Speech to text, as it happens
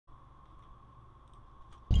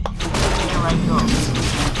I go?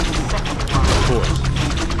 Of course.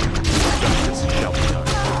 Justice shall be done.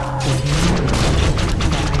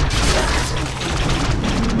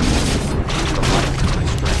 The light is my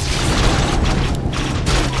strength.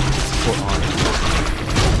 For honor.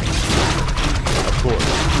 Of course.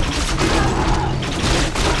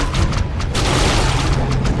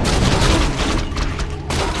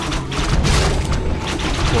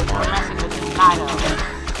 For honor.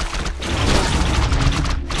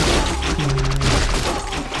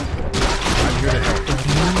 I'm here to help. The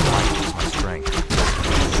light is my strength.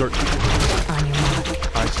 Certainly. On your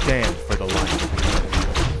mark. I stand for the light.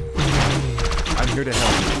 I'm here to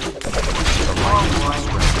help. The light is my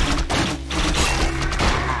strength.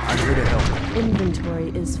 I'm here to help. Inventory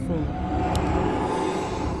is full.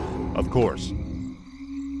 Of course.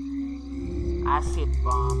 Acid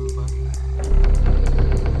bomb.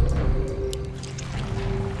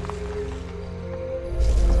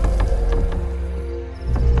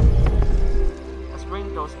 Let's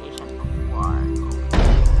bring those Asian war.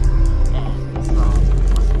 And this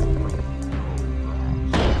one must bring.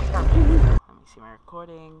 Let me see my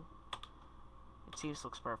recording. It seems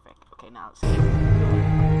looks perfect. Okay, now let's see.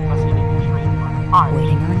 Plus we need to train for art.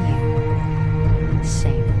 Waiting on you.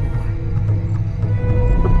 Say no more.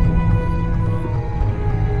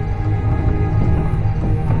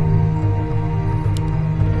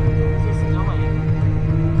 What's this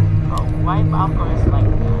doing? Oh, why Balcor is like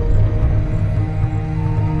that?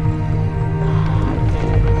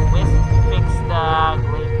 Let's fix the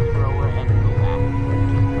glade thrower and go back.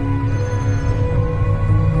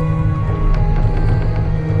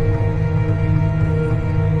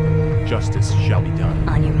 Justice shall be done.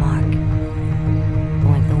 On your mark.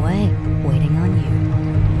 Point the way. Waiting on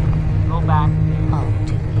you. Go back. Oh,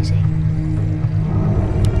 too easy.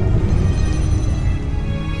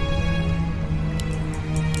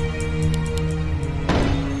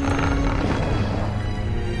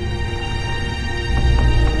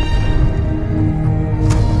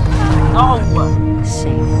 No!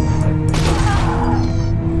 Say no more.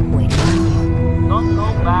 Waiting on you. Don't go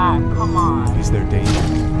back. Come on. Is there danger? Go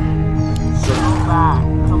Certainly. back.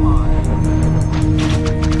 Come on. I'm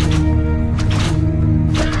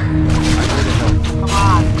here to help. Come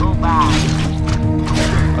on. Go back.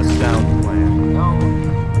 A sound plan. No.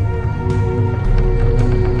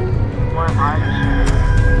 More art.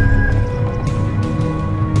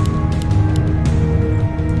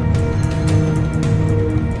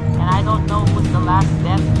 And I don't know who's the last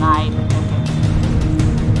Death Knight.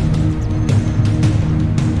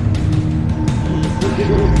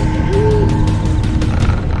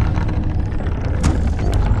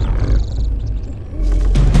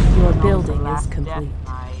 Your building is Last complete. Death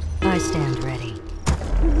Knight. I stand ready.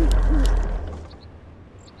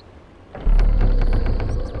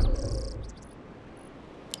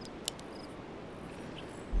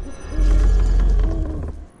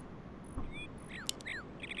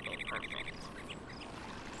 Okay, perfect.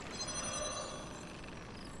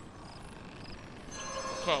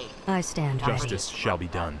 Okay, I stand ready. Justice shall be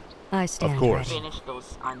done. I stand Of course. ready. finish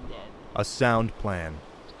those undead. A sound plan.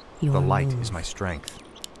 Your The light move. is my strength.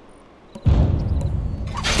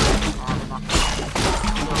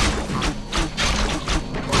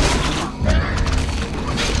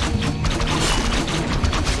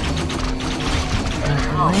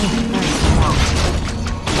 I have enough.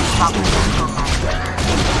 Stop it.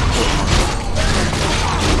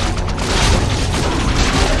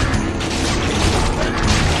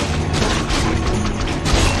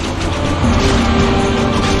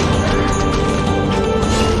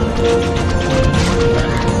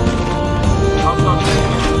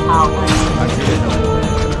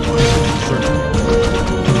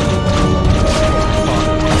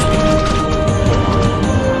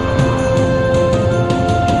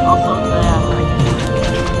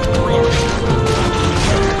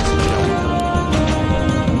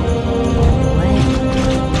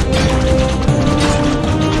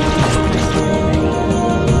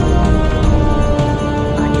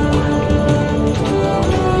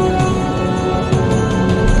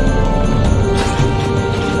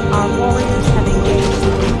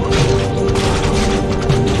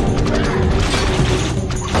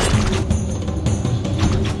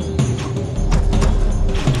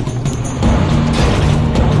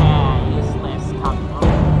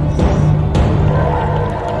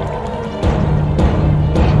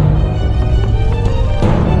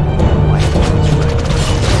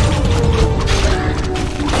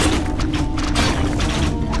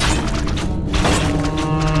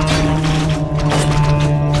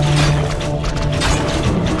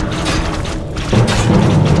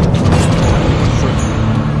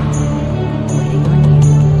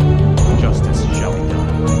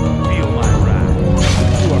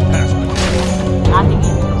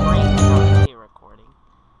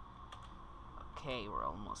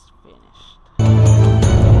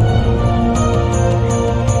 finished.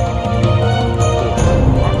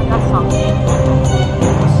 I forgot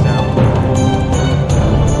something.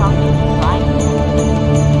 Something like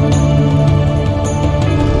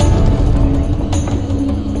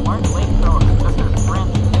Mark Wake Throwers, because they're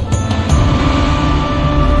French.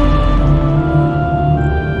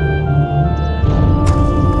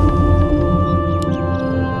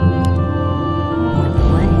 Point the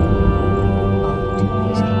way. All too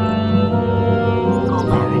easy.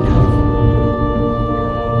 Fair enough.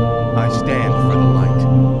 I stand for the light.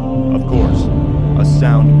 Of course, a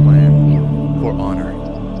sound plan. For honor.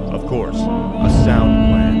 Of course, a sound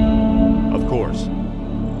plan. Of course.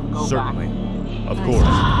 Go Certainly. back. Of course,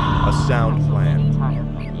 a sound plan. Tired,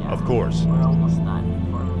 but yeah, Of course. we're almost done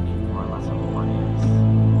for more or less of 4 years.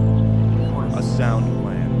 A sound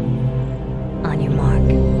plan. On your mark,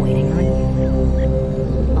 waiting on you.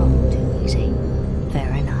 All too easy.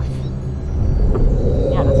 Fair enough.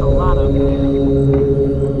 Yeah, that's a lot of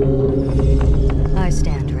I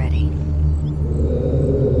stand ready.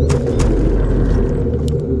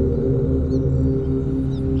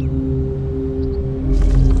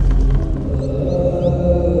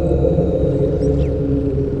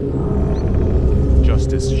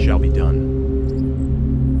 Justice shall be done.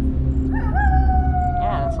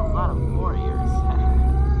 Yeah, that's a lot of warriors.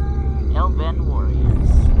 Elven warriors.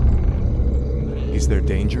 Is there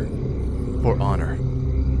danger? For honor.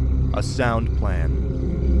 A sound plan.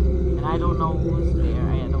 And I don't know who's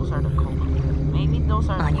there. Yeah, those are the Kobolds. Maybe those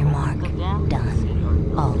are On the your Kobolds mark, again? done. See,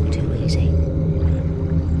 or- All too easy.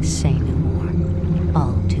 Say no more.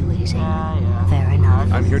 All too easy. Yeah. Fair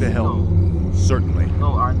enough. I'm here to help. Certainly.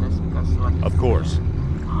 Go arthas, because what? Of course.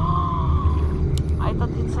 I thought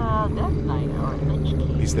it's a Death Knight or a Lich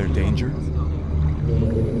King. Is there danger? Let's go there.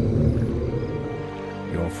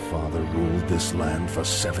 Your father ruled this land for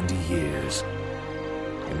 70 years,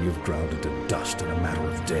 and you've ground it to dust in a matter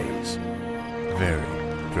of days. Very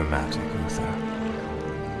dramatic, Uther.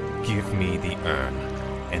 Give me the urn,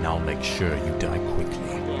 and I'll make sure you die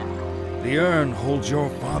quickly. Yeah. The urn holds your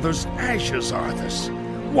father's ashes, Arthas.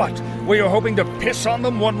 What? Were you hoping to piss on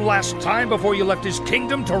them one last time before you left his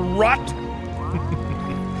kingdom to rot?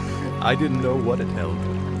 I didn't know what it held.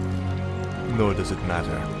 Nor does it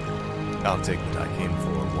matter. I'll take what I came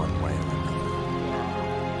for one way or another.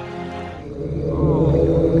 Oh.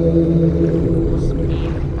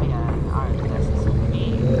 Speed. Yeah, arthas is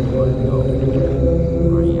speed. Or no.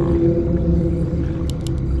 Or yeah.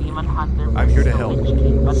 Demon Hunter. I'm here to versus the help. Lich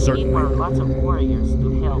King, but we need Certainly. for lots of warriors to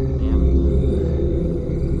help them.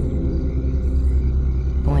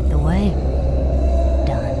 Point the way.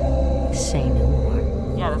 Done. Say no more.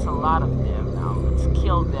 Yeah, there's a lot of them now. Let's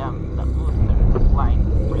kill them. The Uther, the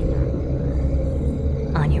blightbringer.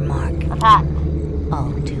 On your mark. Attack!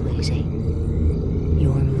 All too easy.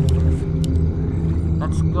 Your move.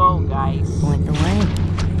 Let's go, guys. Point the way.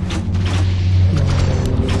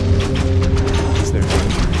 Is there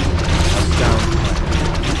danger? A sound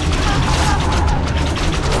plan.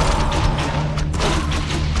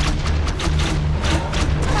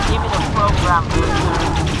 Give me the program,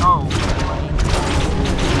 Uther. No.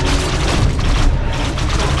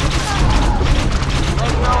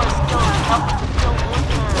 Flamethrowers still help to kill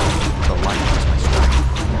Uther. The light is my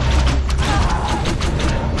strength.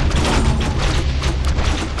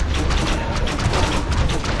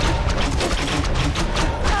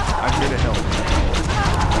 I'm here to help.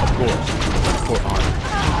 Of course. For honor.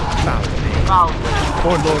 Bow the name. Wow.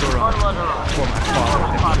 For Lord Or Aron. Lord For my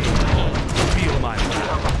father and king. Feel my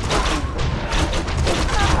wrath.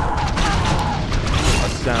 A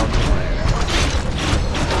sound plan.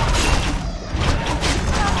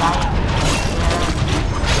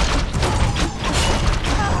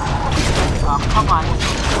 Oh, come on. Let's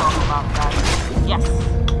talk about that. Yes.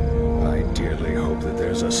 I dearly hope that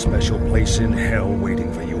there's a special place in hell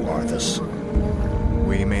waiting for you, Arthas.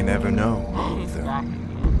 We may never know, He's Uther. back.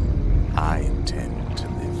 I intend to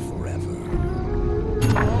live forever.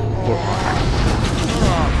 For honor.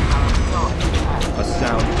 Yeah. A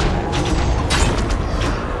sound plan.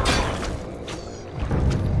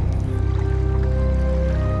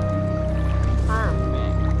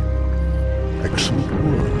 Perfect. Excellent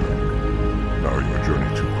work. Now your journey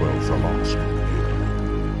to quel'thalas can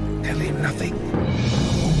begin. Tell him nothing.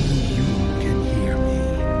 Only you can hear me.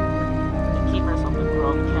 The keepers of the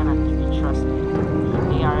grove cannot be trusted.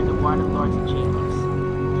 They are the warlords and chambers.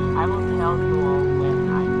 I will tell you all when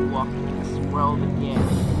I walk in this world again.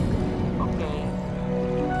 Okay?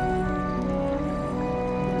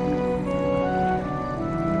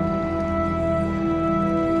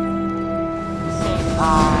 Say,